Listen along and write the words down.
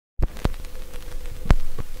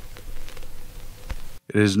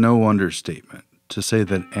It is no understatement to say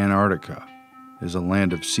that Antarctica is a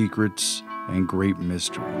land of secrets and great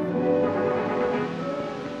mystery.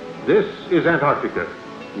 This is Antarctica,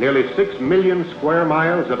 nearly 6 million square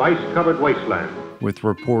miles of ice-covered wasteland. With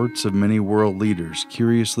reports of many world leaders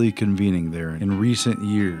curiously convening there in recent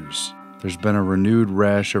years, there's been a renewed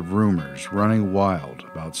rash of rumors running wild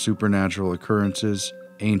about supernatural occurrences,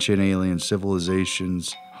 ancient alien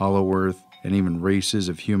civilizations, hollow earth, and even races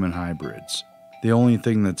of human hybrids. The only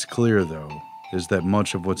thing that's clear, though, is that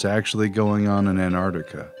much of what's actually going on in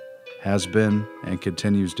Antarctica has been and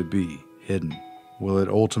continues to be hidden. Will it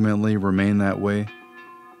ultimately remain that way?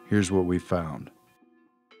 Here's what we found.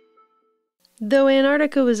 Though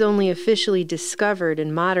Antarctica was only officially discovered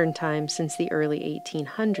in modern times since the early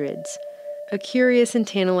 1800s, a curious and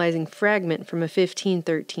tantalizing fragment from a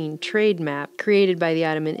 1513 trade map created by the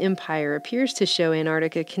Ottoman Empire appears to show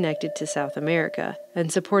Antarctica connected to South America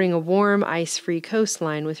and supporting a warm, ice-free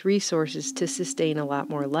coastline with resources to sustain a lot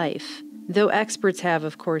more life. Though experts have,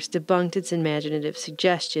 of course, debunked its imaginative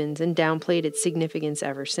suggestions and downplayed its significance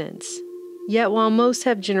ever since. Yet while most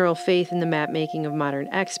have general faith in the map-making of modern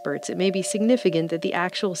experts, it may be significant that the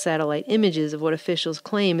actual satellite images of what officials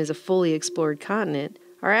claim is a fully explored continent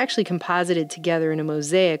are actually composited together in a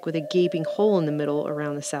mosaic with a gaping hole in the middle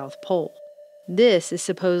around the South Pole. This is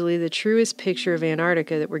supposedly the truest picture of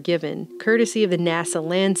Antarctica that we're given, courtesy of the NASA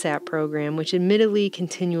Landsat program, which admittedly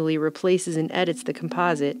continually replaces and edits the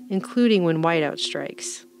composite, including when whiteout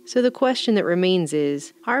strikes. So the question that remains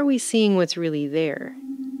is, are we seeing what's really there?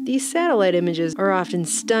 These satellite images are often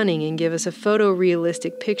stunning and give us a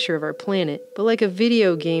photorealistic picture of our planet, but like a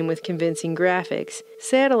video game with convincing graphics,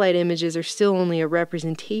 satellite images are still only a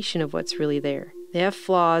representation of what's really there. They have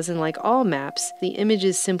flaws, and like all maps, the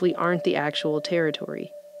images simply aren't the actual territory.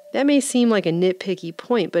 That may seem like a nitpicky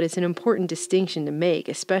point, but it's an important distinction to make,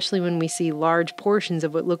 especially when we see large portions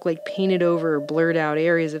of what look like painted over or blurred out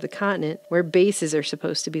areas of the continent where bases are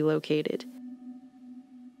supposed to be located.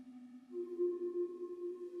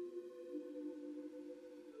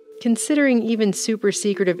 Considering even super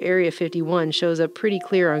secretive Area 51 shows up pretty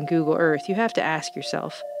clear on Google Earth, you have to ask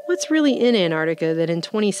yourself, what's really in Antarctica that in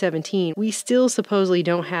 2017 we still supposedly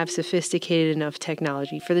don't have sophisticated enough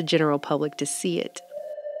technology for the general public to see it?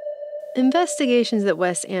 Investigations that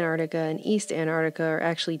West Antarctica and East Antarctica are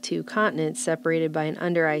actually two continents separated by an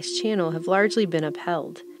under-ice channel have largely been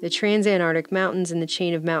upheld. The Transantarctic Mountains and the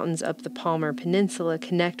chain of mountains up the Palmer Peninsula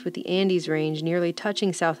connect with the Andes Range, nearly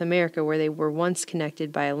touching South America where they were once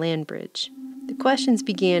connected by a land bridge. The questions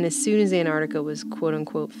began as soon as Antarctica was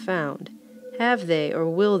quote-unquote found. Have they, or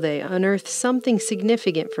will they, unearth something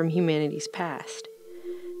significant from humanity's past?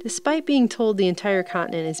 Despite being told the entire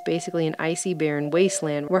continent is basically an icy, barren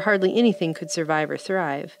wasteland where hardly anything could survive or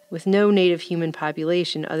thrive, with no native human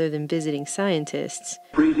population other than visiting scientists.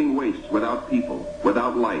 Freezing wastes without people,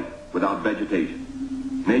 without life, without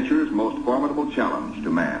vegetation. Nature's most formidable challenge to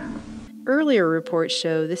man. Earlier reports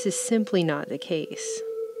show this is simply not the case.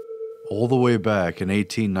 All the way back in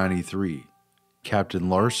 1893, Captain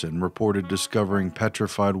Larson reported discovering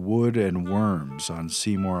petrified wood and worms on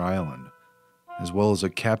Seymour Island, as well as a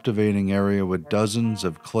captivating area with dozens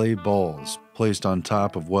of clay balls placed on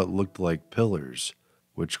top of what looked like pillars,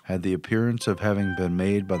 which had the appearance of having been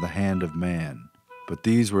made by the hand of man. But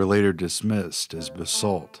these were later dismissed as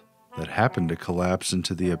basalt that happened to collapse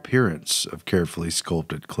into the appearance of carefully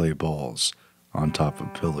sculpted clay balls on top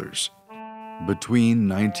of pillars. Between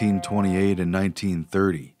 1928 and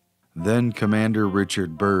 1930, then Commander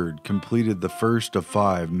Richard Byrd completed the first of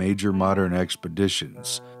 5 major modern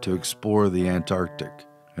expeditions to explore the Antarctic,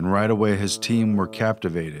 and right away his team were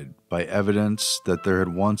captivated by evidence that there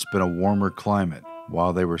had once been a warmer climate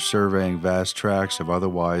while they were surveying vast tracts of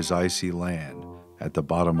otherwise icy land at the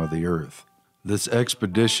bottom of the earth. This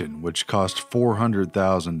expedition, which cost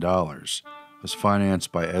 $400,000, was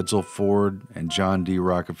financed by Edsel Ford and John D.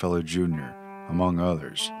 Rockefeller Jr., among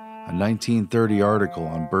others. A 1930 article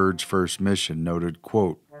on Byrd's first mission noted,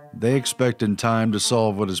 quote, "They expect in time to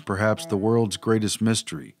solve what is perhaps the world's greatest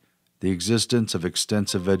mystery, the existence of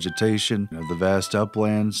extensive vegetation of the vast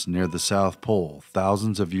uplands near the South Pole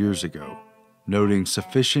thousands of years ago, noting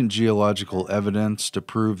sufficient geological evidence to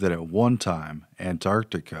prove that at one time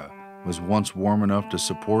Antarctica was once warm enough to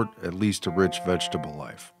support at least a rich vegetable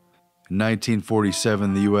life." In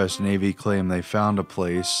 1947, the U.S. Navy claimed they found a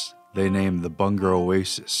place they named the Bunger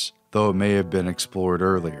Oasis, though it may have been explored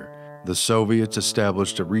earlier. The Soviets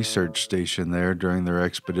established a research station there during their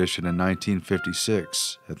expedition in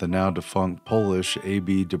 1956 at the now-defunct Polish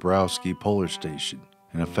A.B. Dabrowski Polar Station,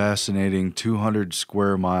 in a fascinating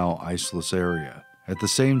 200-square-mile iceless area. At the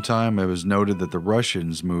same time, it was noted that the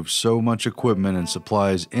Russians moved so much equipment and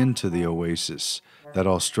supplies into the oasis that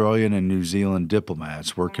Australian and New Zealand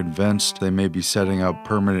diplomats were convinced they may be setting up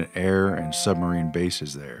permanent air and submarine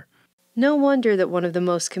bases there. No wonder that one of the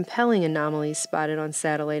most compelling anomalies spotted on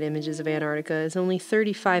satellite images of Antarctica is only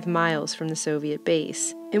 35 miles from the Soviet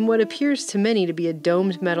base, in what appears to many to be a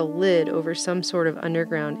domed metal lid over some sort of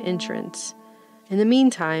underground entrance. In the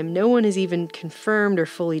meantime, no one has even confirmed or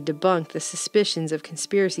fully debunked the suspicions of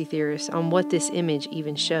conspiracy theorists on what this image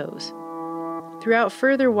even shows. Throughout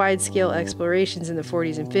further wide-scale explorations in the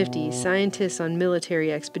 40s and 50s, scientists on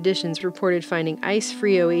military expeditions reported finding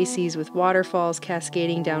ice-free oases with waterfalls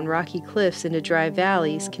cascading down rocky cliffs into dry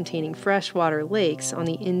valleys containing freshwater lakes on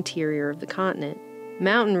the interior of the continent,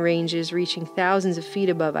 mountain ranges reaching thousands of feet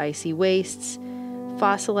above icy wastes,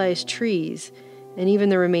 fossilized trees, and even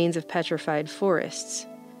the remains of petrified forests.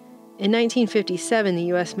 In 1957, the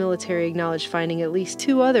U.S. military acknowledged finding at least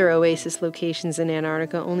 2 other oasis locations in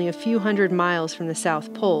Antarctica only a few hundred miles from the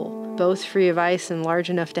South Pole, both free of ice and large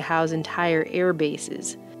enough to house entire air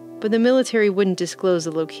bases. But the military wouldn't disclose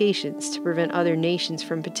the locations to prevent other nations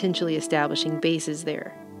from potentially establishing bases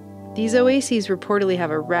there. These oases reportedly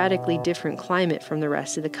have a radically different climate from the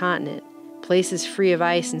rest of the continent, places free of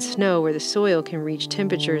ice and snow where the soil can reach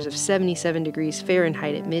temperatures of 77 degrees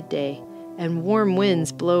Fahrenheit at midday, and warm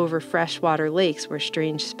winds blow over freshwater lakes where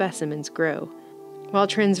strange specimens grow. While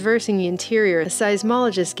transversing the interior, a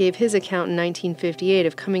seismologist gave his account in 1958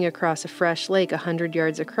 of coming across a fresh lake 100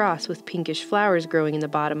 yards across with pinkish flowers growing in the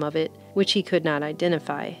bottom of it, which he could not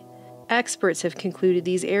identify. Experts have concluded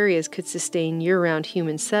these areas could sustain year-round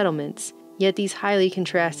human settlements, yet these highly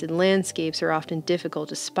contrasted landscapes are often difficult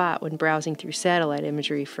to spot when browsing through satellite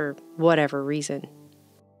imagery for whatever reason.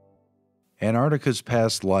 Antarctica's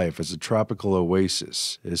past life as a tropical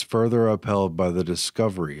oasis is further upheld by the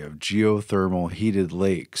discovery of geothermal heated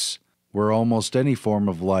lakes, where almost any form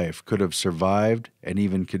of life could have survived and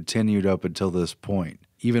even continued up until this point,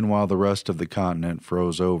 even while the rest of the continent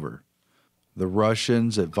froze over. The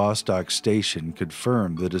Russians at Vostok Station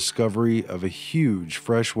confirmed the discovery of a huge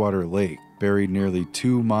freshwater lake buried nearly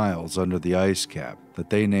 2 miles under the ice cap that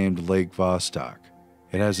they named Lake Vostok.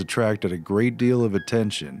 It has attracted a great deal of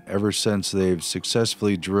attention ever since they've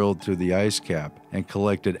successfully drilled through the ice cap and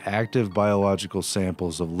collected active biological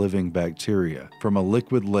samples of living bacteria from a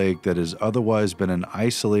liquid lake that has otherwise been an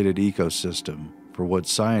isolated ecosystem for what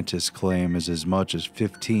scientists claim is as much as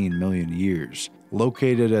 15 million years.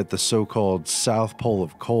 Located at the so-called South Pole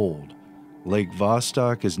of Cold, Lake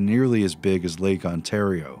Vostok is nearly as big as Lake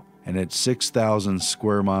Ontario, and at 6,000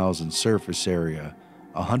 square miles in surface area,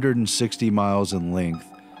 160 miles in length,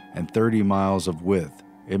 and 30 miles of width.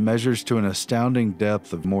 It measures to an astounding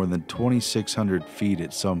depth of more than 2,600 feet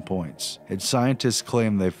at some points, and scientists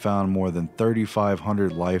claim they've found more than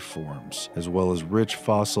 3,500 life forms, as well as rich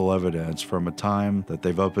fossil evidence from a time that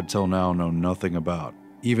they've up until now known nothing about.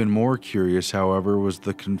 Even more curious, however, was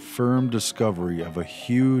the confirmed discovery of a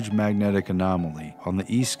huge magnetic anomaly on the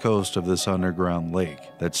east coast of this underground lake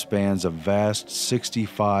that spans a vast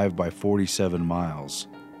 65 by 47 miles.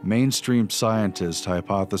 Mainstream scientists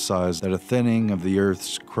hypothesized that a thinning of the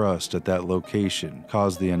Earth's crust at that location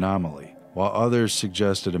caused the anomaly, while others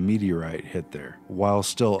suggested a meteorite hit there, while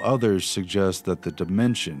still others suggest that the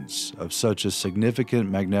dimensions of such a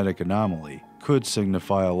significant magnetic anomaly could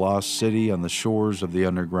signify a lost city on the shores of the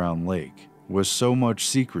underground lake. With so much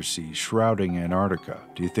secrecy shrouding Antarctica,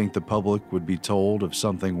 do you think the public would be told if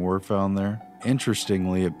something were found there?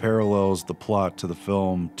 Interestingly, it parallels the plot to the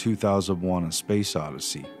film 2001: A Space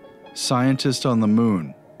Odyssey. Scientists on the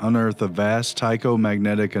moon unearth a vast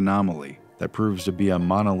tychomagnetic anomaly that proves to be a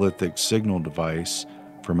monolithic signal device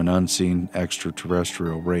from an unseen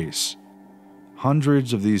extraterrestrial race.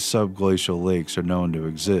 Hundreds of these subglacial lakes are known to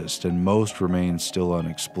exist, and most remain still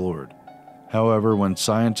unexplored. However, when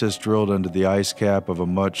scientists drilled into the ice cap of a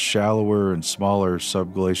much shallower and smaller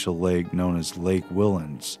subglacial lake known as Lake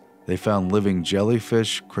Willans, they found living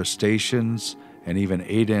jellyfish, crustaceans, and even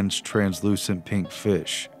 8-inch translucent pink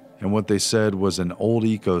fish, and what they said was an old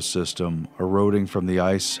ecosystem eroding from the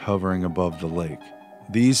ice hovering above the lake.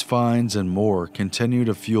 These finds and more continue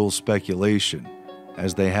to fuel speculation,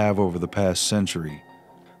 as they have over the past century,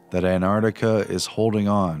 that Antarctica is holding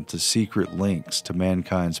on to secret links to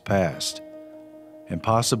mankind's past, and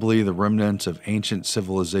possibly the remnants of ancient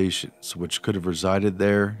civilizations which could have resided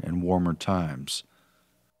there in warmer times.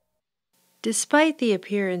 Despite the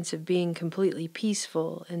appearance of being completely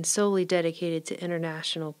peaceful and solely dedicated to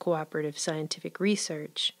international cooperative scientific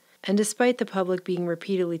research, and despite the public being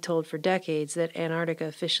repeatedly told for decades that Antarctica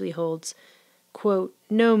officially holds, quote,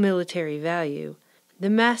 no military value, The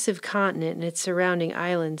massive continent and its surrounding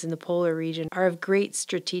islands in the polar region are of great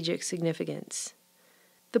strategic significance.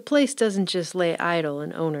 The place doesn't just lay idle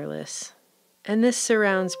and ownerless. And this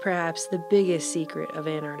surrounds perhaps the biggest secret of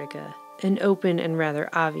Antarctica, an open and rather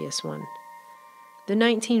obvious one. The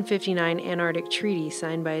 1959 Antarctic Treaty,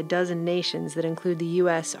 signed by a dozen nations that include the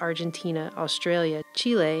U.S., Argentina, Australia,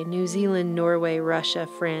 Chile, New Zealand, Norway, Russia,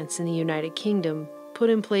 France, and the United Kingdom, put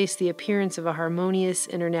in place the appearance of a harmonious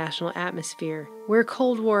international atmosphere where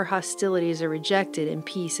Cold War hostilities are rejected and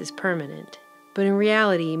peace is permanent. But in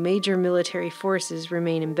reality, major military forces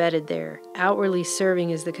remain embedded there, outwardly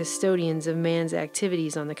serving as the custodians of man's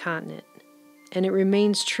activities on the continent. And it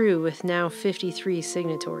remains true with now 53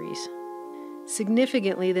 signatories.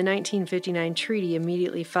 Significantly, the 1959 treaty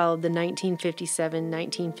immediately followed the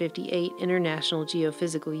 1957-1958 International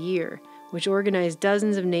Geophysical Year, which organized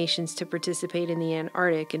dozens of nations to participate in the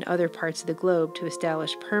Antarctic and other parts of the globe to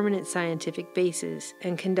establish permanent scientific bases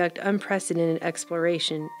and conduct unprecedented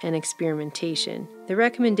exploration and experimentation. The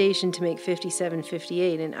recommendation to make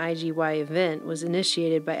 5758 an IGY event was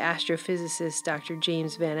initiated by astrophysicist Dr.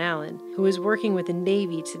 James Van Allen, who was working with the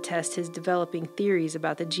Navy to test his developing theories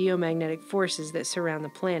about the geomagnetic forces that surround the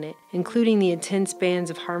planet, including the intense bands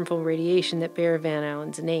of harmful radiation that bear Van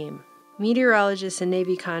Allen's name. Meteorologist and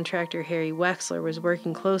Navy contractor Harry Wexler was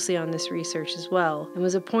working closely on this research as well, and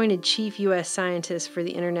was appointed chief U.S. scientist for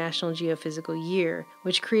the International Geophysical Year,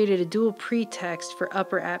 which created a dual pretext for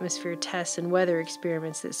upper atmosphere tests and weather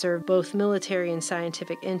experiments that served both military and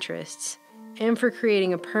scientific interests, and for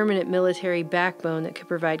creating a permanent military backbone that could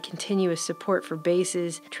provide continuous support for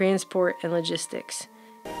bases, transport, and logistics.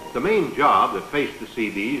 The main job that faced the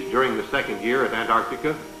Seabees during the second year at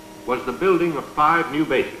Antarctica was the building of 5 new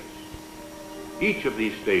bases. Each of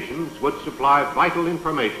these stations would supply vital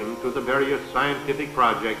information to the various scientific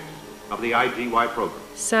projects of the IGY program.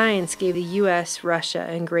 Science gave the U.S., Russia,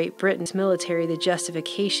 and Great Britain's military the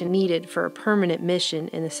justification needed for a permanent mission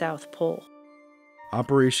in the South Pole.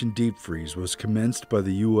 Operation Deep Freeze was commenced by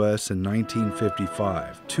the U.S. in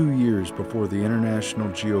 1955, 2 years before the International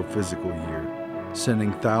Geophysical Year,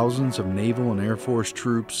 sending thousands of naval and Air Force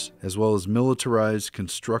troops, as well as militarized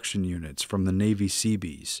construction units from the Navy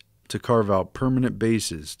Seabees, to carve out permanent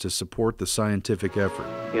bases to support the scientific effort.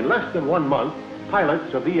 In less than 1 month,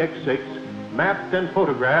 pilots of EX-6 mapped and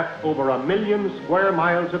photographed over 1 million square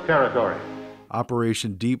miles of territory.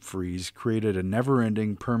 Operation Deep Freeze created a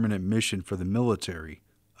never-ending permanent mission for the military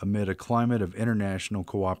amid a climate of international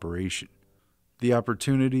cooperation. The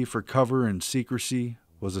opportunity for cover and secrecy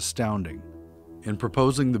was astounding. In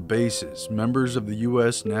proposing the bases, members of the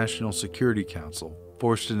U.S. National Security Council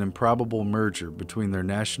forced an improbable merger between their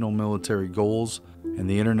national military goals and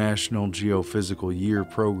the International Geophysical Year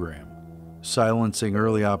program, silencing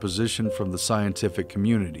early opposition from the scientific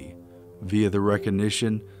community via the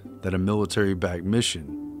recognition that a military-backed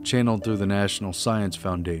mission, channeled through the National Science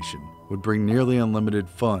Foundation, would bring nearly unlimited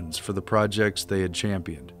funds for the projects they had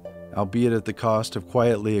championed, albeit at the cost of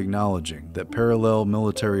quietly acknowledging that parallel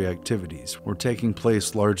military activities were taking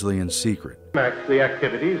place largely in secret. The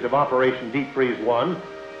activities of Operation Deep Freeze 1,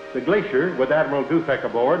 the Glacier, with Admiral Dufek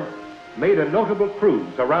aboard, made a notable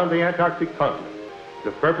cruise around the Antarctic continent.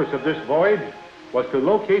 The purpose of this voyage was to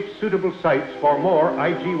locate suitable sites for more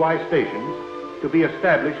IGY stations to be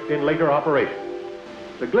established in later operations.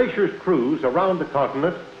 The Glacier's cruise around the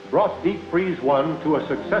continent brought Deep Freeze 1 to a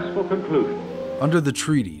successful conclusion. Under the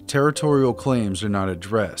treaty, territorial claims are not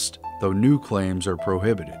addressed, though new claims are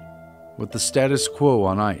prohibited. With the status quo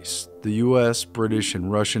on ice, the U.S., British,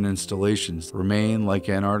 and Russian installations remain like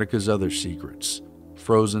Antarctica's other secrets,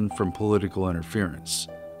 frozen from political interference.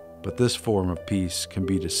 But this form of peace can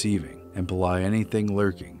be deceiving and belie anything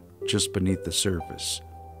lurking just beneath the surface.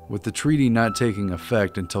 With the treaty not taking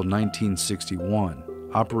effect until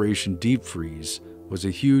 1961, Operation Deep Freeze was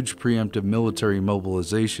a huge preemptive military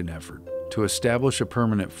mobilization effort to establish a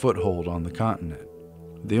permanent foothold on the continent.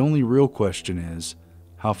 The only real question is,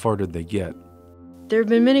 how far did they get? There have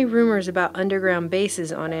been many rumors about underground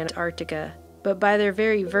bases on Antarctica, but by their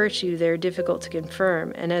very virtue they are difficult to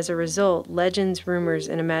confirm, and as a result, legends, rumors,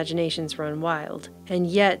 and imaginations run wild. And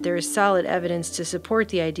yet, there is solid evidence to support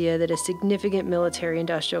the idea that a significant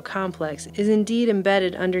military-industrial complex is indeed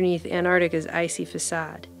embedded underneath Antarctica's icy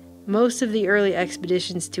facade. Most of the early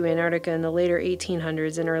expeditions to Antarctica in the later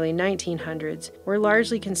 1800s and early 1900s were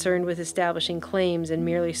largely concerned with establishing claims and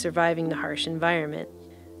merely surviving the harsh environment.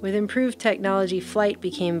 With improved technology, flight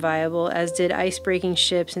became viable, as did ice-breaking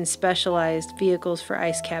ships and specialized vehicles for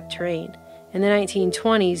ice-capped terrain. In the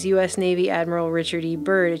 1920s, U.S. Navy Admiral Richard E.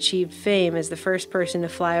 Byrd achieved fame as the first person to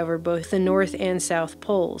fly over both the North and South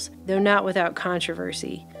Poles, though not without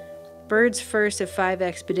controversy. Byrd's first of 5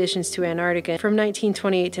 expeditions to Antarctica from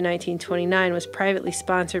 1928 to 1929 was privately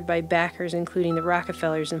sponsored by backers including the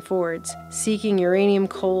Rockefellers and Fords, seeking uranium,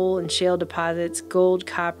 coal, and shale deposits, gold,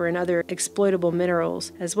 copper, and other exploitable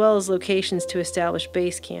minerals, as well as locations to establish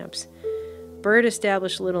base camps. Byrd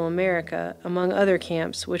established Little America, among other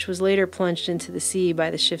camps, which was later plunged into the sea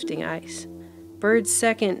by the shifting ice. Byrd's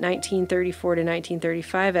second 1934 to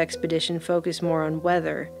 1935 expedition focused more on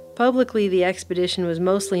weather. Publicly, the expedition was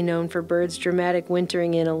mostly known for Byrd's dramatic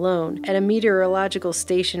wintering in alone at a meteorological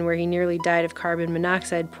station where he nearly died of carbon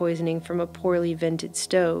monoxide poisoning from a poorly vented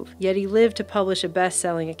stove, yet he lived to publish a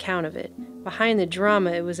best-selling account of it. Behind the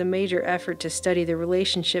drama, it was a major effort to study the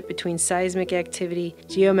relationship between seismic activity,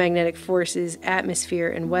 geomagnetic forces, atmosphere,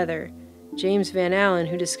 and weather. James Van Allen,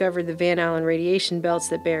 who discovered the Van Allen radiation belts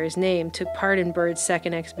that bear his name, took part in Byrd's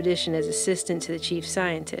second expedition as assistant to the chief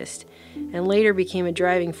scientist, and later became a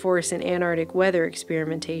driving force in Antarctic weather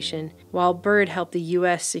experimentation, while Byrd helped the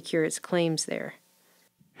U.S. secure its claims there.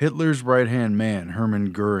 Hitler's right-hand man,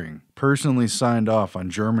 Hermann Goering, personally signed off on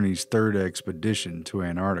Germany's third expedition to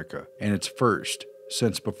Antarctica, and its first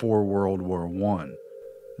since before World War I.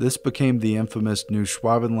 This became the infamous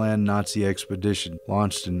Neuschwabenland Nazi expedition,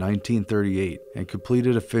 launched in 1938 and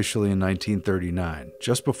completed officially in 1939,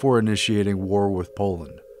 just before initiating war with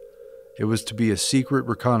Poland. It was to be a secret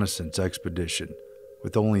reconnaissance expedition,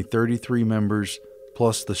 with only 33 members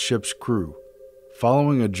plus the ship's crew.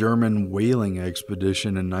 Following a German whaling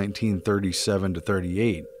expedition in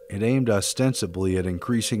 1937-38, it aimed ostensibly at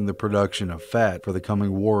increasing the production of fat for the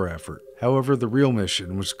coming war effort. However, the real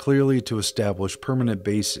mission was clearly to establish permanent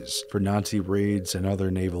bases for Nazi raids and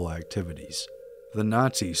other naval activities. The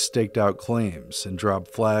Nazis staked out claims and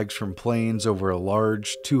dropped flags from planes over a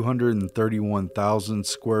large 231,000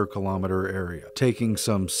 square kilometer area, taking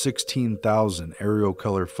some 16,000 aerial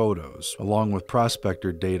color photos, along with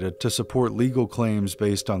prospector data to support legal claims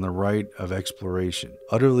based on the right of exploration,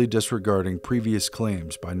 utterly disregarding previous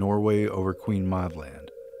claims by Norway over Queen Maud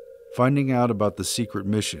Land. Finding out about the secret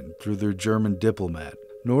mission through their German diplomat,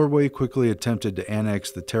 Norway quickly attempted to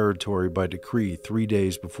annex the territory by decree 3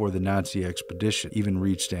 days before the Nazi expedition even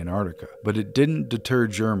reached Antarctica. But it didn't deter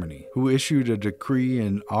Germany, who issued a decree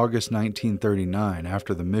in August 1939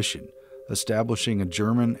 after the mission, establishing a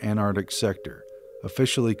German Antarctic sector,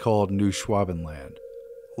 officially called Neuschwabenland.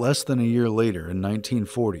 Less than a year later, in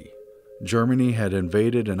 1940, Germany had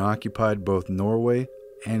invaded and occupied both Norway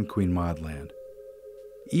and Queen Maud Land.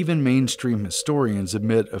 Even mainstream historians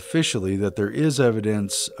admit officially that there is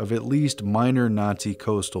evidence of at least minor Nazi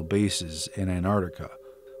coastal bases in Antarctica,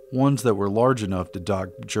 ones that were large enough to dock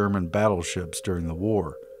German battleships during the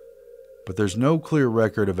war. But there's no clear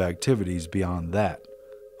record of activities beyond that.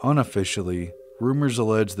 Unofficially, rumors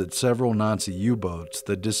allege that several Nazi U-boats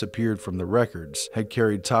that disappeared from the records had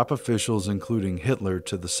carried top officials including Hitler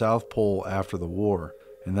to the South Pole after the war,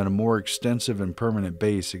 and that a more extensive and permanent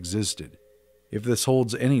base existed. If this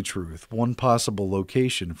holds any truth, one possible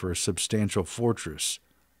location for a substantial fortress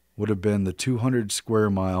would have been the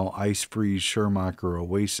 200-square-mile ice-free Schirmacher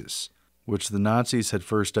Oasis, which the Nazis had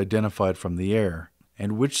first identified from the air,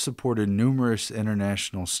 and which supported numerous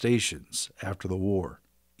international stations after the war.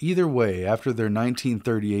 Either way, after their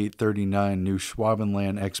 1938-39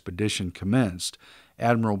 Neuschwabenland expedition commenced,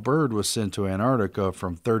 Admiral Byrd was sent to Antarctica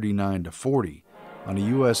from 39 to 40, on a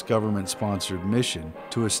U.S. government-sponsored mission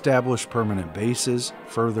to establish permanent bases,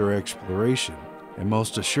 further exploration, and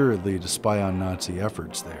most assuredly to spy on Nazi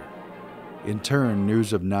efforts there. In turn,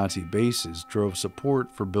 news of Nazi bases drove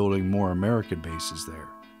support for building more American bases there.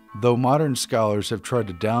 Though modern scholars have tried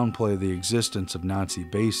to downplay the existence of Nazi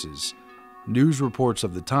bases, news reports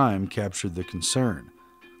of the time captured the concern,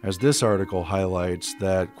 as this article highlights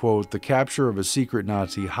that, quote, the capture of a secret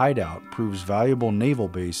Nazi hideout proves valuable naval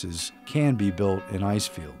bases can be built in ice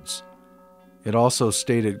fields. It also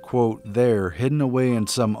stated, quote, there, hidden away in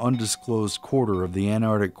some undisclosed quarter of the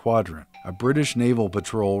Antarctic quadrant, a British naval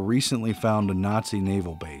patrol recently found a Nazi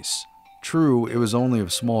naval base. True, it was only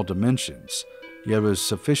of small dimensions, yet was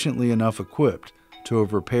sufficiently enough equipped to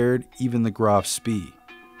have repaired even the Graf Spee,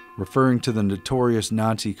 referring to the notorious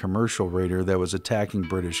Nazi commercial raider that was attacking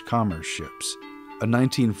British commerce ships. A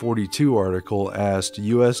 1942 article asked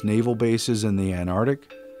U.S. naval bases in the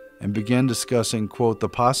Antarctic and began discussing, quote, the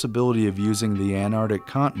possibility of using the Antarctic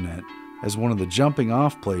continent as one of the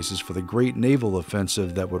jumping-off places for the great naval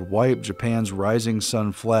offensive that would wipe Japan's rising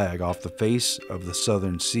sun flag off the face of the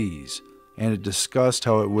southern seas. And it discussed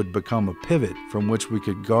how it would become a pivot from which we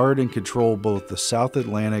could guard and control both the South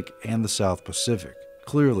Atlantic and the South Pacific.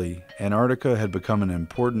 Clearly, Antarctica had become an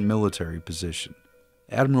important military position,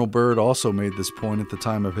 Admiral Byrd also made this point at the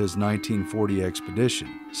time of his 1940 expedition,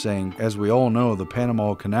 saying, "As we all know, the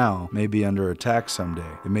Panama Canal may be under attack someday.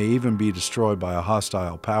 It may even be destroyed by a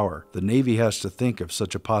hostile power. The Navy has to think of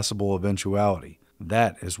such a possible eventuality.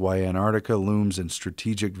 That is why Antarctica looms in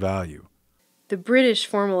strategic value." The British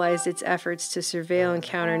formalized its efforts to surveil and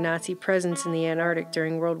counter Nazi presence in the Antarctic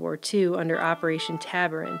during World War II under Operation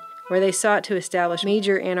Tabarin, where they sought to establish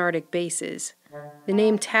major Antarctic bases. The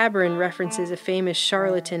name Tabarin references a famous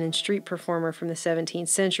charlatan and street performer from the 17th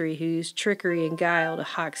century who used trickery and guile to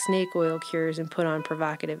hawk snake oil cures and put on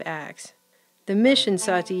provocative acts. The mission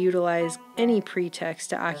sought to utilize any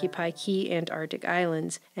pretext to occupy key Antarctic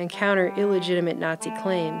islands and counter illegitimate Nazi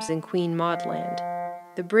claims in Queen Maud Land.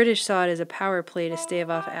 The British saw it as a power play to stave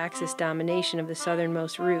off Axis domination of the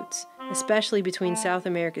southernmost routes, especially between South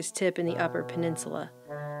America's tip and the Upper Peninsula.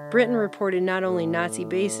 Britain reported not only Nazi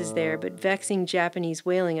bases there, but vexing Japanese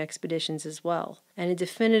whaling expeditions as well, and a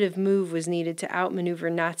definitive move was needed to outmaneuver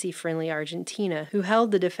Nazi-friendly Argentina, who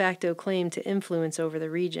held the de facto claim to influence over the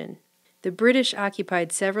region. The British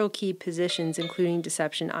occupied several key positions, including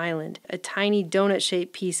Deception Island, a tiny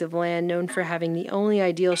donut-shaped piece of land known for having the only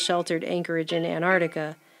ideal sheltered anchorage in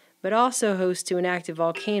Antarctica, but also host to an active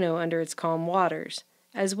volcano under its calm waters,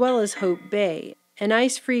 as well as Hope Bay, an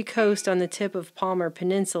ice-free coast on the tip of Palmer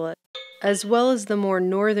Peninsula, as well as the more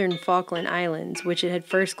northern Falkland Islands, which it had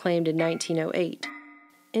first claimed in 1908.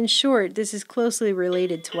 In short, this is closely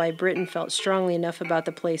related to why Britain felt strongly enough about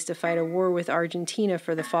the place to fight a war with Argentina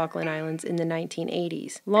for the Falkland Islands in the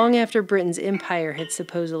 1980s, long after Britain's empire had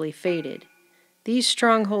supposedly faded. These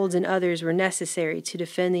strongholds and others were necessary to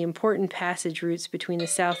defend the important passage routes between the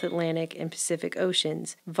South Atlantic and Pacific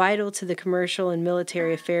Oceans, vital to the commercial and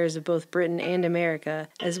military affairs of both Britain and America,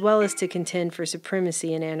 as well as to contend for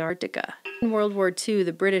supremacy in Antarctica. In World War II,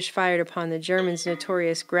 the British fired upon the Germans'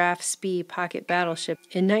 notorious Graf Spee pocket battleship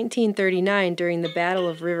in 1939 during the Battle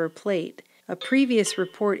of River Plate. A previous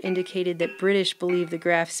report indicated that British believed the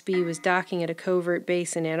Graf Spee was docking at a covert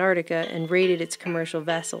base in Antarctica and raided its commercial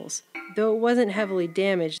vessels. Though it wasn't heavily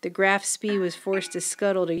damaged, the Graf Spee was forced to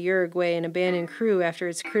scuttle to Uruguay and abandon crew after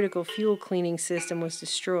its critical fuel cleaning system was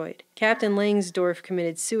destroyed. Captain Langsdorff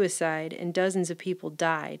committed suicide, and dozens of people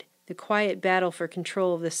died. The quiet battle for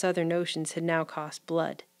control of the southern oceans had now cost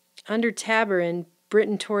blood. Under Tabarin,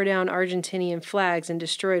 Britain tore down Argentinian flags and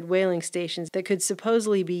destroyed whaling stations that could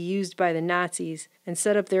supposedly be used by the Nazis and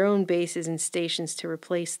set up their own bases and stations to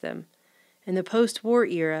replace them. In the post-war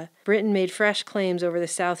era, Britain made fresh claims over the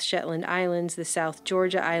South Shetland Islands, the South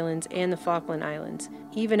Georgia Islands, and the Falkland Islands,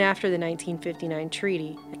 even after the 1959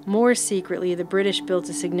 treaty. More secretly, the British built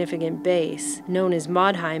a significant base, known as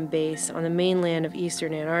Modheim Base, on the mainland of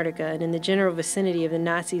eastern Antarctica and in the general vicinity of the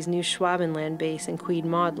Nazis' new Schwabenland base in Queen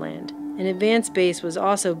Maud Land. An advanced base was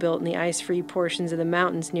also built in the ice-free portions of the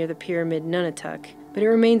mountains near the pyramid Nunatak, but it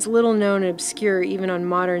remains little known and obscure even on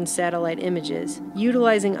modern satellite images,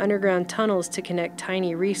 utilizing underground tunnels to connect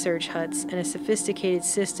tiny research huts and a sophisticated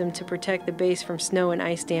system to protect the base from snow and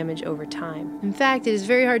ice damage over time. In fact, it is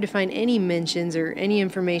very hard to find any mentions or any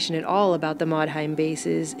information at all about the Modheim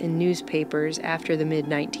bases in newspapers after the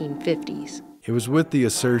mid-1950s. It was with the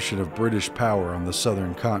assertion of British power on the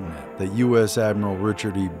southern continent that U.S. Admiral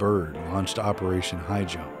Richard E. Byrd launched Operation High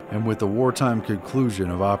Jump, and with the wartime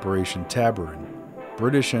conclusion of Operation Tabarin,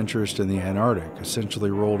 British interest in the Antarctic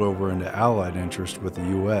essentially rolled over into Allied interest with the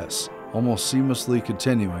U.S., almost seamlessly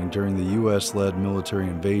continuing during the U.S.-led military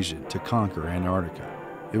invasion to conquer Antarctica.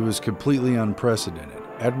 It was completely unprecedented.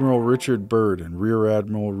 Admiral Richard Byrd and Rear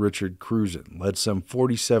Admiral Richard Cruzen led some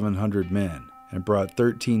 4,700 men and brought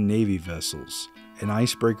 13 Navy vessels, an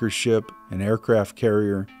icebreaker ship, an aircraft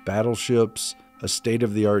carrier, battleships, a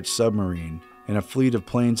state-of-the-art submarine, and a fleet of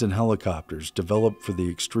planes and helicopters developed for the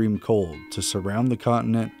extreme cold to surround the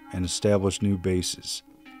continent and establish new bases.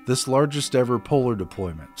 This largest ever polar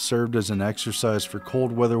deployment served as an exercise for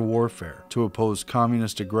cold weather warfare to oppose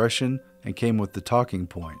communist aggression and came with the talking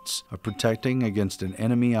points of protecting against an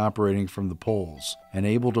enemy operating from the poles and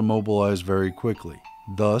able to mobilize very quickly.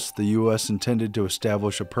 Thus, the U.S. intended to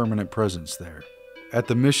establish a permanent presence there. At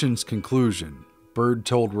the mission's conclusion, Byrd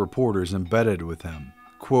told reporters embedded with him,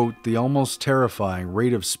 quote, "The almost terrifying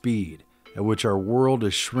rate of speed at which our world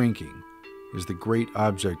is shrinking is the great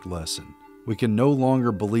object lesson. We can no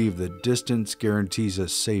longer believe that distance guarantees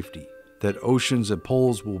us safety, that oceans and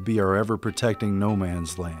poles will be our ever-protecting no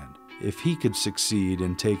man's land. If he could succeed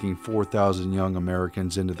in taking 4,000 young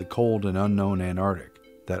Americans into the cold and unknown Antarctic,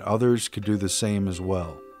 that others could do the same as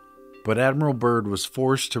well." But Admiral Byrd was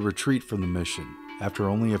forced to retreat from the mission after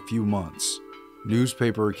only a few months.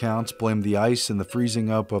 Newspaper accounts blamed the ice and the freezing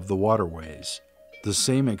up of the waterways. the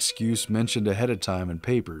same excuse mentioned ahead of time in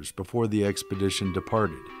papers before the expedition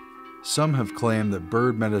departed. Some have claimed that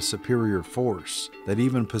Byrd met a superior force that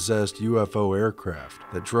even possessed UFO aircraft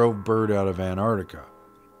that drove Byrd out of Antarctica.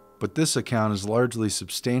 But this account is largely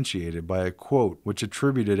substantiated by a quote which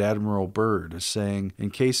attributed Admiral Byrd as saying,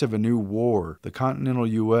 in case of a new war, the continental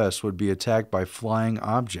U.S. would be attacked by flying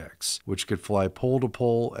objects, which could fly pole to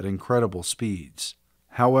pole at incredible speeds.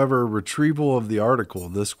 However, retrieval of the article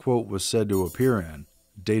this quote was said to appear in,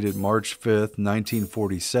 dated March 5,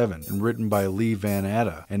 1947, and written by Lee Van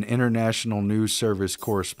Atta, an International News Service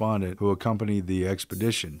correspondent who accompanied the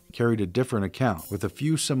expedition, carried a different account with a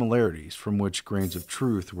few similarities from which grains of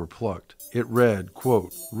truth were plucked. It read,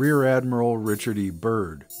 quote, Rear Admiral Richard E.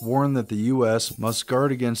 Byrd warned that the U.S. must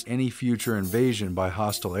guard against any future invasion by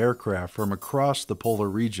hostile aircraft from across the polar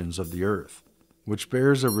regions of the Earth, which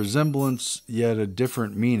bears a resemblance yet a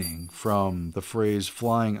different meaning from the phrase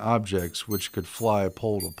flying objects which could fly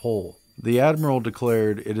pole to pole. The Admiral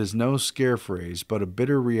declared it is no scare phrase but a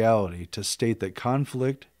bitter reality to state that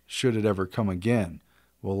conflict, should it ever come again,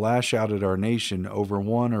 will lash out at our nation over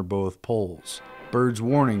one or both poles. Byrd's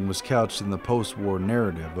warning was couched in the post-war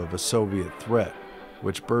narrative of a Soviet threat,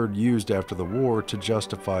 which Byrd used after the war to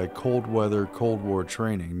justify cold weather Cold War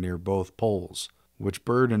training near both poles, which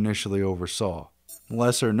Byrd initially oversaw.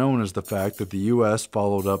 Lesser known is the fact that the U.S.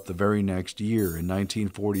 followed up the very next year in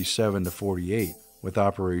 1947-48 with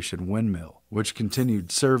Operation Windmill, which continued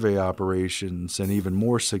survey operations and even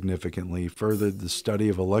more significantly furthered the study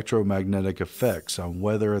of electromagnetic effects on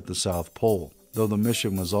weather at the South Pole, though the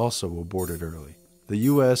mission was also aborted early. The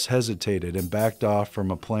U.S. hesitated and backed off from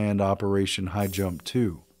a planned Operation High Jump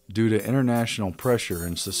 2, due to international pressure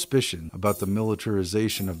and suspicion about the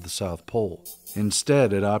militarization of the South Pole.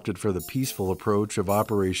 Instead, it opted for the peaceful approach of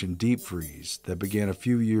Operation Deep Freeze that began a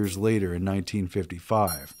few years later in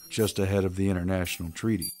 1955, just ahead of the international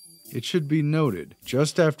treaty. It should be noted,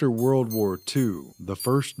 just after World War II, the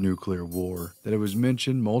first nuclear war, that it was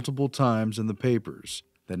mentioned multiple times in the papers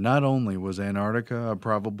that not only was Antarctica a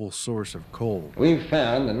probable source of coal. We've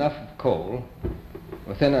found enough of coal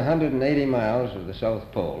within 180 miles of the South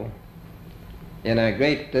Pole in a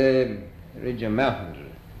great ridge of mountains.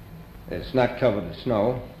 It's not covered with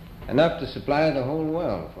snow, enough to supply the whole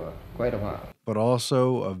world for quite a while. But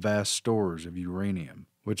also of vast stores of uranium,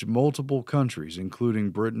 which multiple countries, including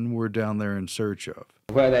Britain, were down there in search of.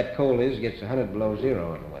 Where that coal is gets 100 below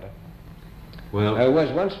zero in the winter. Well, It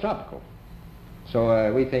was once tropical.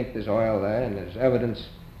 So we think there's oil there, and there's evidence,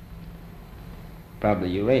 probably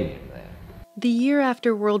uranium there. The year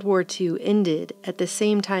after World War II ended, at the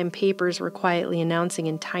same time papers were quietly announcing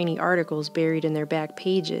in tiny articles buried in their back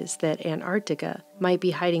pages that Antarctica might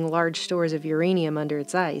be hiding large stores of uranium under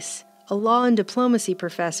its ice, a law and diplomacy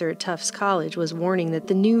professor at Tufts College was warning that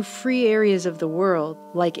the new free areas of the world,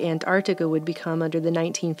 like Antarctica would become under the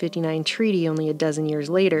 1959 treaty only a dozen years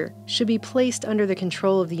later, should be placed under the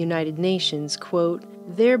control of the United Nations, quote,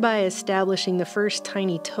 thereby establishing the first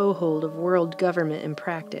tiny toehold of world government in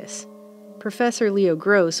practice. Professor Leo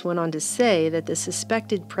Gross went on to say that the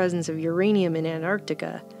suspected presence of uranium in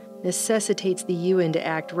Antarctica necessitates the UN to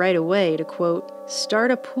act right away to, quote,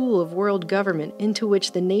 start a pool of world government into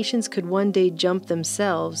which the nations could one day jump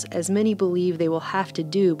themselves, as many believe they will have to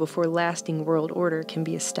do before lasting world order can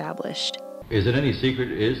be established. is it any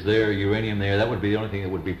secret, is there uranium there? That would be the only thing that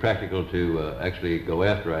would be practical to actually go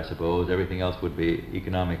after, I suppose. Everything else would be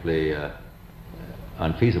economically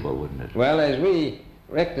unfeasible, wouldn't it? Well, as we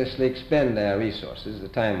recklessly expend our resources, the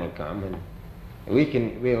time will come and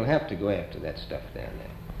we'll have to go after that stuff down there.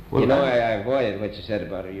 Well, you know, I avoided what you said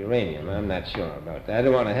about uranium. I'm not sure about that. I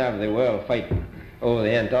don't want to have the world fighting over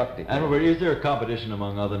the Antarctic. Admiral, is there a competition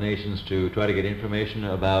among other nations to try to get information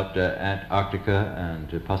about Antarctica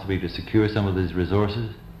and possibly to secure some of these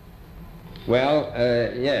resources? Well,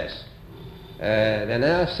 yes. There are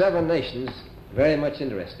now 7 nations very much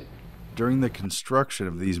interested. During the construction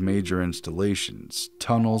of these major installations,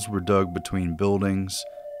 tunnels were dug between buildings,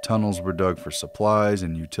 tunnels were dug for supplies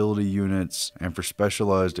and utility units, and for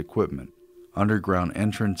specialized equipment. Underground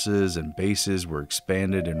entrances and bases were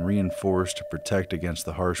expanded and reinforced to protect against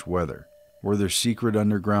the harsh weather. Were there secret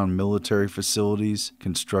underground military facilities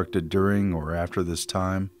constructed during or after this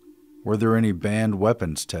time? Were there any banned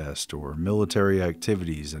weapons tests or military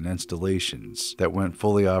activities and installations that went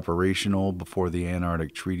fully operational before the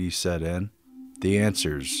Antarctic Treaty set in? The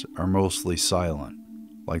answers are mostly silent,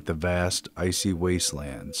 like the vast icy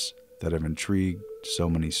wastelands that have intrigued so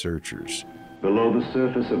many searchers. Below the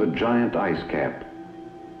surface of a giant ice cap,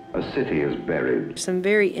 A city is buried. Some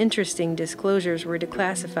very interesting disclosures were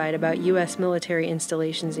declassified about U.S. military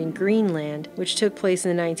installations in Greenland, which took place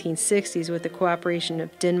in the 1960s with the cooperation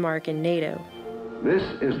of Denmark and NATO. This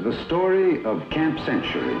is the story of Camp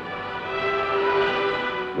Century,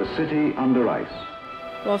 the city under ice.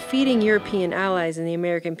 While feeding European allies and the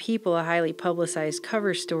American people a highly publicized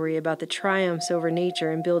cover story about the triumphs over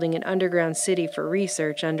nature and building an underground city for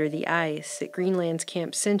research under the ice at Greenland's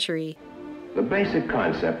Camp Century, The basic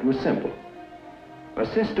concept was simple. A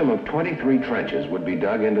system of 23 trenches would be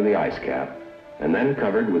dug into the ice cap and then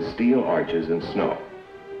covered with steel arches and snow.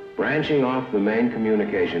 Branching off the main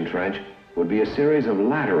communication trench would be a series of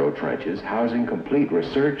lateral trenches housing complete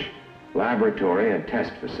research, laboratory, and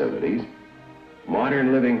test facilities,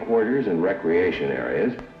 modern living quarters and recreation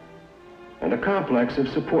areas, and a complex of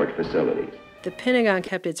support facilities. the Pentagon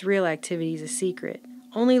kept its real activities a secret.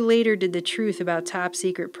 Only later did the truth about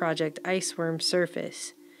top-secret Project Iceworm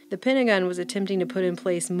surface. The Pentagon was attempting to put in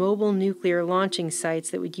place mobile nuclear launching sites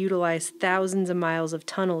that would utilize thousands of miles of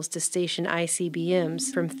tunnels to station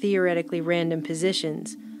ICBMs from theoretically random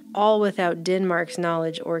positions, all without Denmark's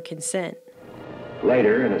knowledge or consent.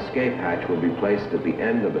 Later, an escape hatch would be placed at the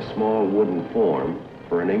end of a small wooden form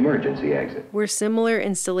for an emergency exit. Were similar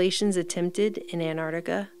installations attempted in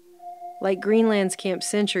Antarctica? Like Greenland's Camp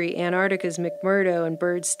Century, Antarctica's McMurdo and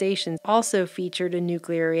Byrd stations also featured a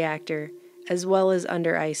nuclear reactor, as well as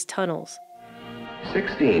under-ice tunnels.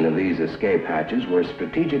 16 of these escape hatches were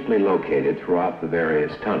strategically located throughout the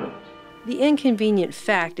various tunnels. The inconvenient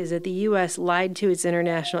fact is that the U.S. lied to its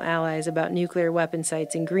international allies about nuclear weapon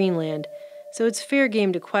sites in Greenland, so it's fair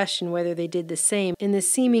game to question whether they did the same in the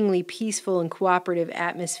seemingly peaceful and cooperative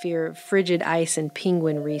atmosphere of frigid ice and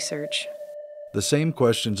penguin research. The same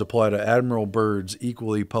questions apply to Admiral Byrd's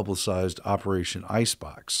equally publicized Operation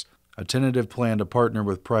Icebox, a tentative plan to partner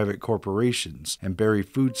with private corporations and bury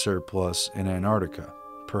food surplus in Antarctica.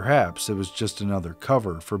 Perhaps it was just another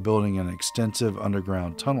cover for building an extensive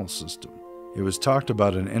underground tunnel system. It was talked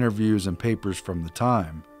about in interviews and papers from the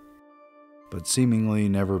time, but seemingly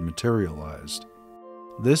never materialized.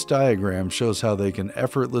 This diagram shows how they can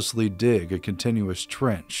effortlessly dig a continuous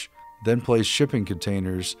trench, then place shipping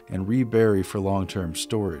containers and rebury for long-term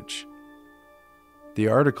storage. The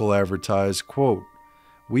article advertised, quote,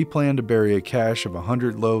 "We plan to bury a cache of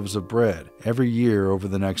 100 loaves of bread every year over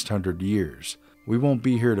the next 100 years. We won't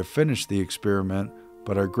be here to finish the experiment,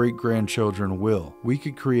 but our great-grandchildren will. We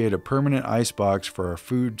could create a permanent icebox for our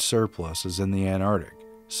food surpluses in the Antarctic,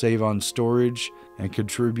 save on storage, and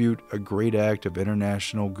contribute a great act of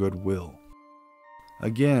international goodwill."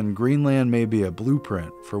 Again, Greenland may be a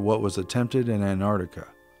blueprint for what was attempted in Antarctica.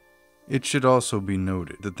 It should also be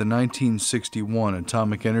noted that the 1961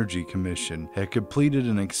 Atomic Energy Commission had completed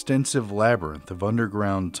an extensive labyrinth of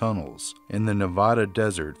underground tunnels in the Nevada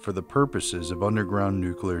desert for the purposes of underground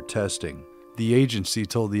nuclear testing. The agency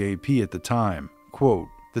told the AP at the time, quote,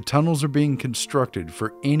 "The tunnels are being constructed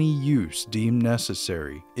for any use deemed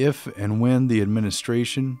necessary if and when the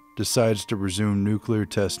administration decides to resume nuclear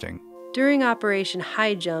testing." During Operation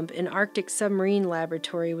High Jump, an Arctic submarine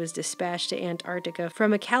laboratory was dispatched to Antarctica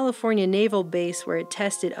from a California naval base where it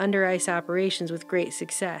tested under-ice operations with great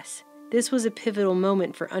success. This was a pivotal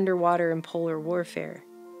moment for underwater and polar warfare.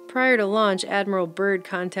 Prior to launch, Admiral Byrd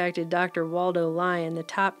contacted Dr. Waldo Lyon, the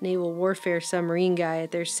top naval warfare submarine guy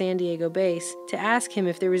at their San Diego base, to ask him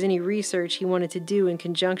if there was any research he wanted to do in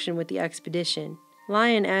conjunction with the expedition.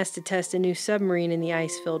 Lyon asked to test a new submarine in the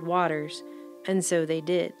ice-filled waters, and so they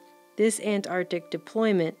did. This Antarctic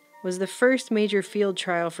deployment was the first major field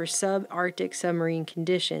trial for subarctic submarine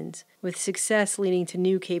conditions, with success leading to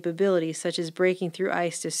new capabilities such as breaking through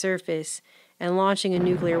ice to surface and launching a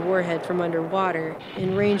nuclear warhead from underwater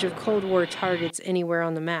in range of Cold War targets anywhere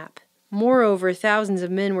on the map. Moreover, thousands of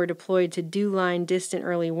men were deployed to DEW-line distant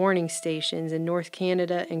early warning stations in North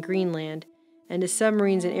Canada and Greenland, and to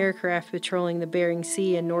submarines and aircraft patrolling the Bering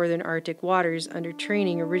Sea and northern Arctic waters under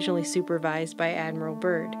training originally supervised by Admiral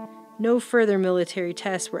Byrd. No further military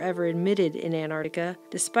tests were ever admitted in Antarctica,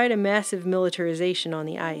 despite a massive militarization on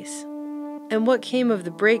the ice. And what came of the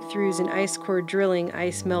breakthroughs in ice core drilling,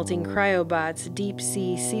 ice melting cryobots,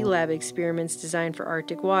 deep-sea sea lab experiments designed for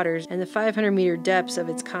Arctic waters, and the 500-meter depths of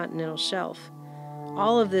its continental shelf?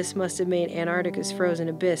 All of this must have made Antarctica's frozen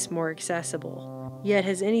abyss more accessible. Yet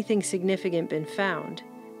has anything significant been found?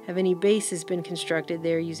 Have any bases been constructed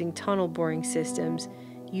there using tunnel boring systems,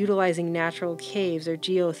 utilizing natural caves or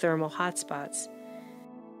geothermal hotspots?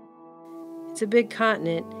 It's a big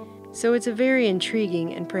continent, so it's a very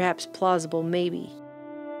intriguing and perhaps plausible maybe.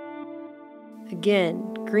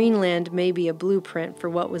 Again, Greenland may be a blueprint for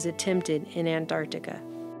what was attempted in Antarctica.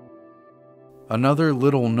 Another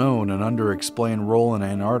little-known and underexplained role in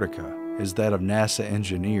Antarctica is that of NASA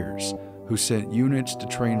engineers, who sent units to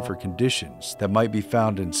train for conditions that might be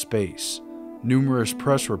found in space. Numerous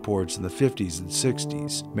press reports in the 50s and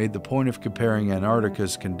 60s made the point of comparing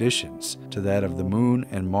Antarctica's conditions to that of the Moon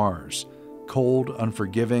and Mars, cold,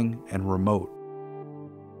 unforgiving, and remote.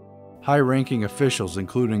 High-ranking officials,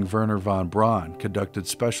 including Wernher von Braun, conducted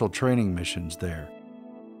special training missions there,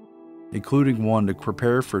 including one to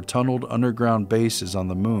prepare for tunneled underground bases on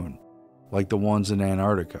the Moon, like the ones in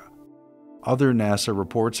Antarctica. Other NASA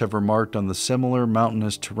reports have remarked on the similar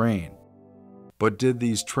mountainous terrain. But did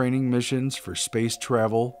these training missions for space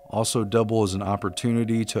travel also double as an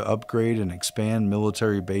opportunity to upgrade and expand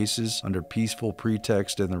military bases under peaceful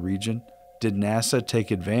pretext in the region? Did NASA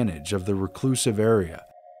take advantage of the reclusive area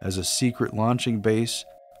as a secret launching base?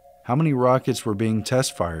 How many rockets were being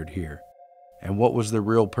test-fired here? And what was the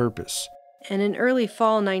real purpose? And in early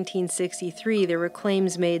fall 1963, there were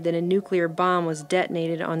claims made that a nuclear bomb was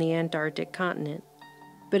detonated on the Antarctic continent.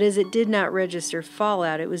 But as it did not register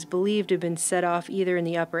fallout, it was believed to have been set off either in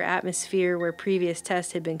the upper atmosphere where previous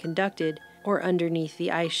tests had been conducted or underneath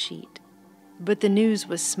the ice sheet. But the news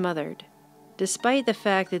was smothered. Despite the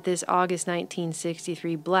fact that this August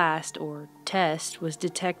 1963 blast, or test, was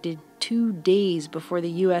detected 2 days before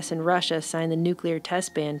the U.S. and Russia signed the Nuclear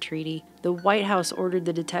Test Ban Treaty, the White House ordered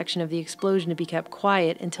the detection of the explosion to be kept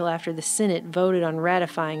quiet until after the Senate voted on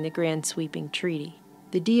ratifying the grand sweeping treaty.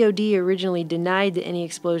 The DoD originally denied that any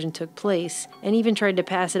explosion took place, and even tried to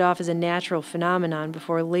pass it off as a natural phenomenon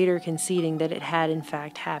before later conceding that it had in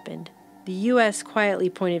fact happened. The U.S.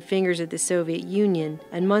 quietly pointed fingers at the Soviet Union,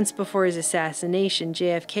 and months before his assassination,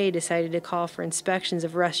 JFK decided to call for inspections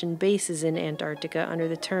of Russian bases in Antarctica under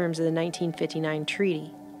the terms of the 1959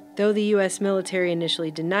 treaty. Though the U.S. military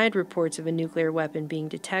initially denied reports of a nuclear weapon being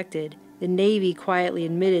detected, the Navy quietly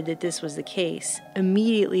admitted that this was the case,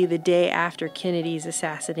 immediately the day after Kennedy's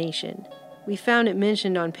assassination. We found it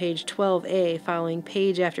mentioned on page 12A, following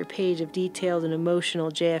page after page of detailed and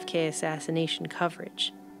emotional JFK assassination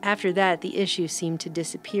coverage. After that, the issue seemed to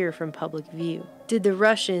disappear from public view. Did the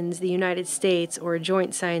Russians, the United States, or a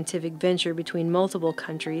joint scientific venture between multiple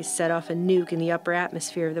countries set off a nuke in the upper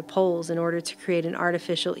atmosphere of the poles in order to create an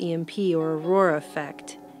artificial EMP or aurora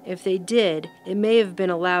effect? If they did, it may have been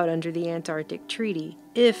allowed under the Antarctic Treaty,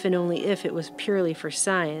 if and only if it was purely for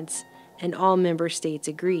science, and all member states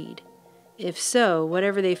agreed. If so,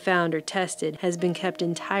 whatever they found or tested has been kept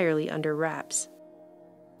entirely under wraps.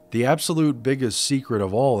 The absolute biggest secret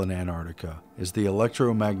of all in Antarctica is the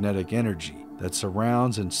electromagnetic energy that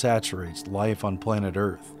surrounds and saturates life on planet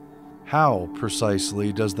Earth. How,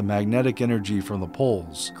 precisely, does the magnetic energy from the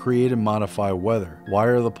poles create and modify weather? Why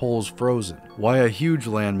are the poles frozen? Why a huge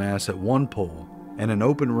landmass at one pole and an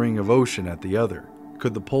open ring of ocean at the other?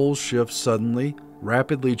 Could the poles shift suddenly,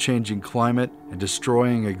 rapidly changing climate and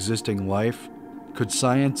destroying existing life? Could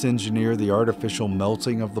science engineer the artificial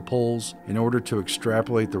melting of the poles in order to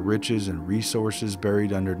extrapolate the riches and resources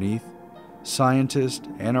buried underneath? Scientists,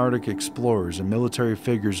 Antarctic explorers, and military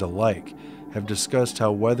figures alike have discussed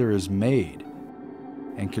how weather is made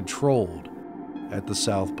and controlled at the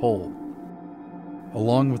South Pole,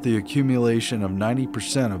 along with the accumulation of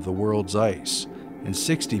 90% of the world's ice and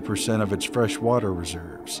 60% of its freshwater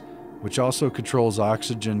reserves, which also controls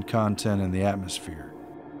oxygen content in the atmosphere.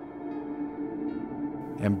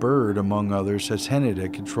 And Byrd, among others, has hinted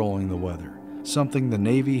at controlling the weather, something the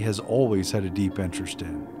Navy has always had a deep interest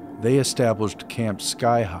in. They established Camp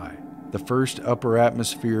Sky High, the first upper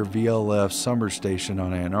atmosphere VLF summer station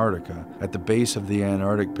on Antarctica at the base of the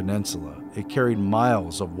Antarctic Peninsula. It carried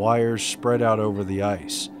miles of wires spread out over the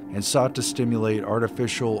ice and sought to stimulate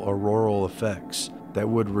artificial auroral effects that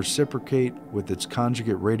would reciprocate with its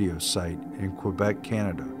conjugate radio site in Quebec,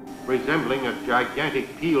 Canada. Resembling a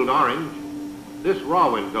gigantic peeled orange, this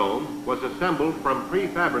Rawin dome was assembled from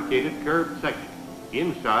prefabricated curved sections.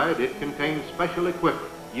 Inside, it contained special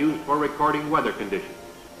equipment used for recording weather conditions.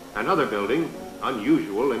 Another building,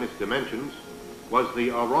 unusual in its dimensions, was the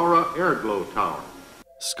Aurora Airglow Tower.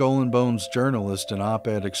 Skull and Bones journalist and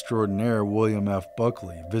op-ed extraordinaire William F.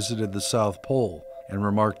 Buckley visited the South Pole and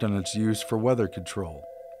remarked on its use for weather control,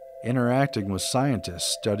 interacting with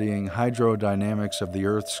scientists studying hydrodynamics of the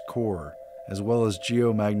Earth's core, as well as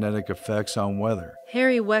geomagnetic effects on weather.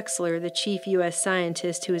 Harry Wexler, the chief U.S.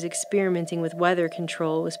 scientist who was experimenting with weather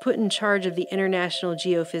control, was put in charge of the International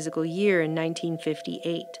Geophysical Year in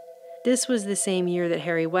 1958. This was the same year that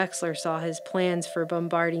Harry Wexler saw his plans for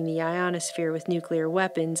bombarding the ionosphere with nuclear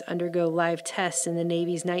weapons undergo live tests in the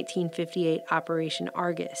Navy's 1958 Operation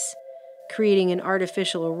Argus, creating an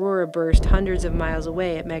artificial aurora burst hundreds of miles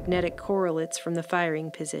away at magnetic correlates from the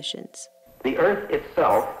firing positions. The Earth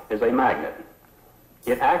itself is a magnet.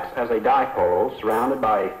 It acts as a dipole surrounded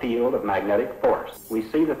by a field of magnetic force. We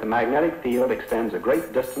see that the magnetic field extends a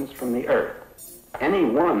great distance from the Earth. Any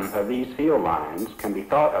one of these field lines can be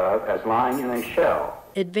thought of as lying in a shell.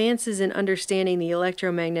 Advances in understanding the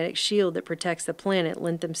electromagnetic shield that protects the planet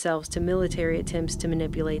lent themselves to military attempts to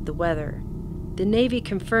manipulate the weather. The Navy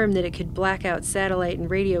confirmed that it could black out satellite and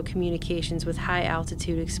radio communications with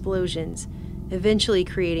high-altitude explosions, eventually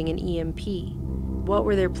creating an EMP. What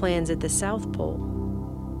were their plans at the South Pole?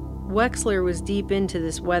 Wexler was deep into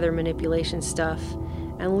this weather manipulation stuff,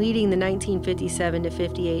 and leading the 1957 to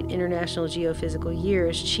 58 International Geophysical Year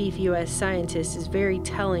as chief U.S. scientist is very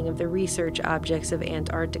telling of the research objects of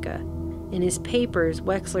Antarctica. In his papers,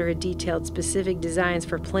 Wexler had detailed specific designs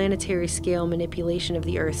for planetary scale manipulation of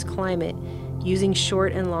the Earth's climate, using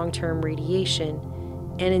short and long-term radiation,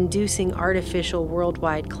 and inducing artificial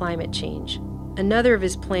worldwide climate change. Another of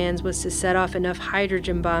his plans was to set off enough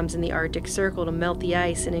hydrogen bombs in the Arctic Circle to melt the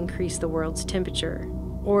ice and increase the world's temperature.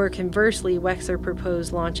 Or conversely, Wexler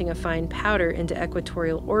proposed launching a fine powder into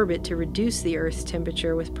equatorial orbit to reduce the Earth's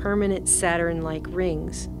temperature with permanent Saturn-like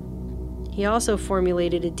rings. He also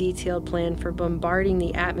formulated a detailed plan for bombarding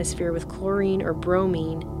the atmosphere with chlorine or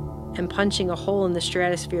bromine and punching a hole in the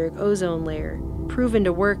stratospheric ozone layer, proven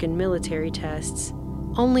to work in military tests,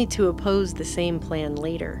 only to oppose the same plan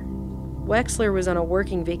later. Wexler was on a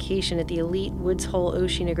working vacation at the elite Woods Hole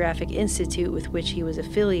Oceanographic Institute with which he was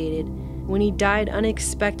affiliated when he died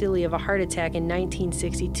unexpectedly of a heart attack in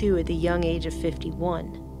 1962 at the young age of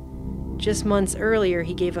 51. Just months earlier,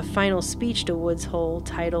 he gave a final speech to Woods Hole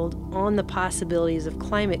titled "On the Possibilities of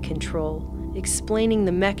Climate Control," explaining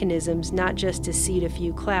the mechanisms not just to seed a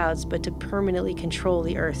few clouds, but to permanently control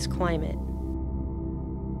the Earth's climate.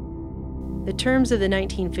 The terms of the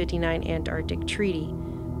 1959 Antarctic Treaty,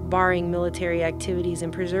 barring military activities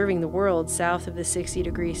and preserving the world south of the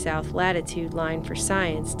 60° south latitude line for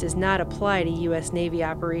science, does not apply to U.S. Navy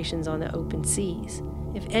operations on the open seas.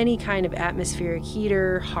 If any kind of atmospheric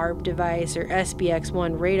heater, HARP device, or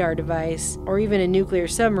SBX-1 radar device, or even a nuclear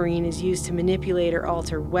submarine is used to manipulate or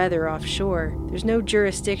alter weather offshore, there's no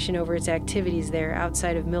jurisdiction over its activities there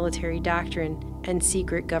outside of military doctrine and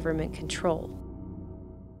secret government control.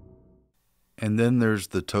 And then there's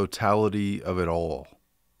the totality of it all.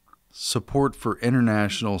 Support for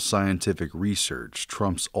international scientific research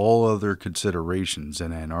trumps all other considerations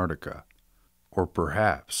in Antarctica. Or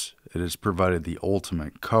perhaps it has provided the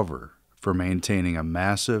ultimate cover for maintaining a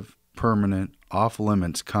massive, permanent,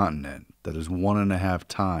 off-limits continent that is 1.5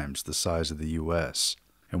 times the size of the U.S.,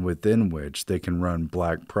 and within which they can run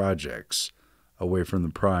black projects away from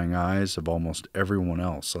the prying eyes of almost everyone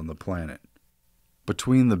else on the planet.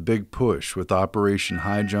 Between the big push with Operation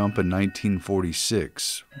High Jump in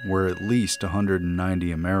 1946, where at least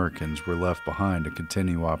 190 Americans were left behind to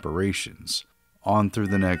continue operations, on through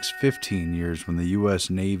the next 15 years when the U.S.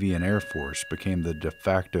 Navy and Air Force became the de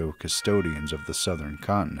facto custodians of the southern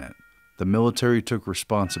continent, the military took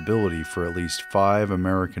responsibility for at least 5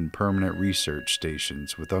 American permanent research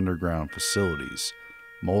stations with underground facilities,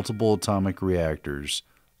 multiple atomic reactors,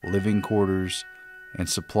 living quarters, and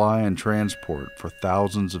supply and transport for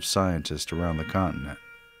thousands of scientists around the continent.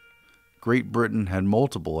 Great Britain had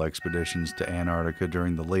multiple expeditions to Antarctica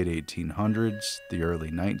during the late 1800s, the early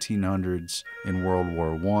 1900s, in World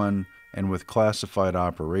War I, and with classified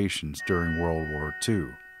operations during World War II,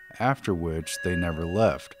 after which they never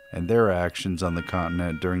left, and their actions on the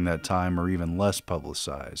continent during that time are even less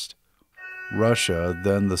publicized. Russia,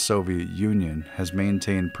 then the Soviet Union, has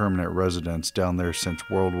maintained permanent residence down there since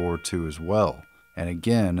World War II as well. And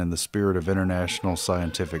again, in the spirit of international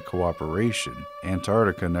scientific cooperation,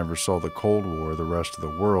 Antarctica never saw the Cold War the rest of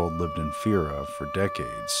the world lived in fear of for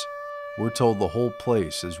decades. We're told the whole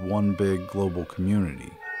place is one big global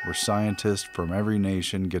community, where scientists from every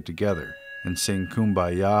nation get together and sing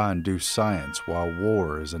Kumbaya and do science while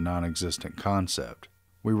war is a non-existent concept.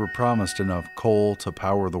 We were promised enough coal to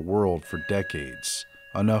power the world for decades,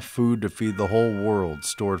 enough food to feed the whole world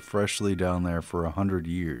stored freshly down there for 100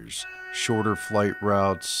 years, shorter flight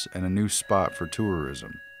routes, and a new spot for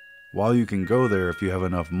tourism. While you can go there if you have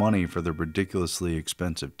enough money for the ridiculously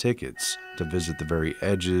expensive tickets, to visit the very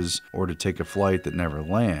edges, or to take a flight that never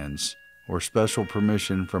lands, or special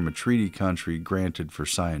permission from a treaty country granted for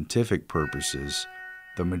scientific purposes,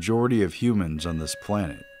 the majority of humans on this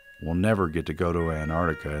planet will never get to go to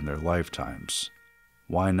Antarctica in their lifetimes.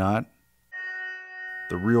 Why not?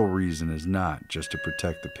 The real reason is not just to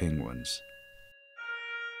protect the penguins.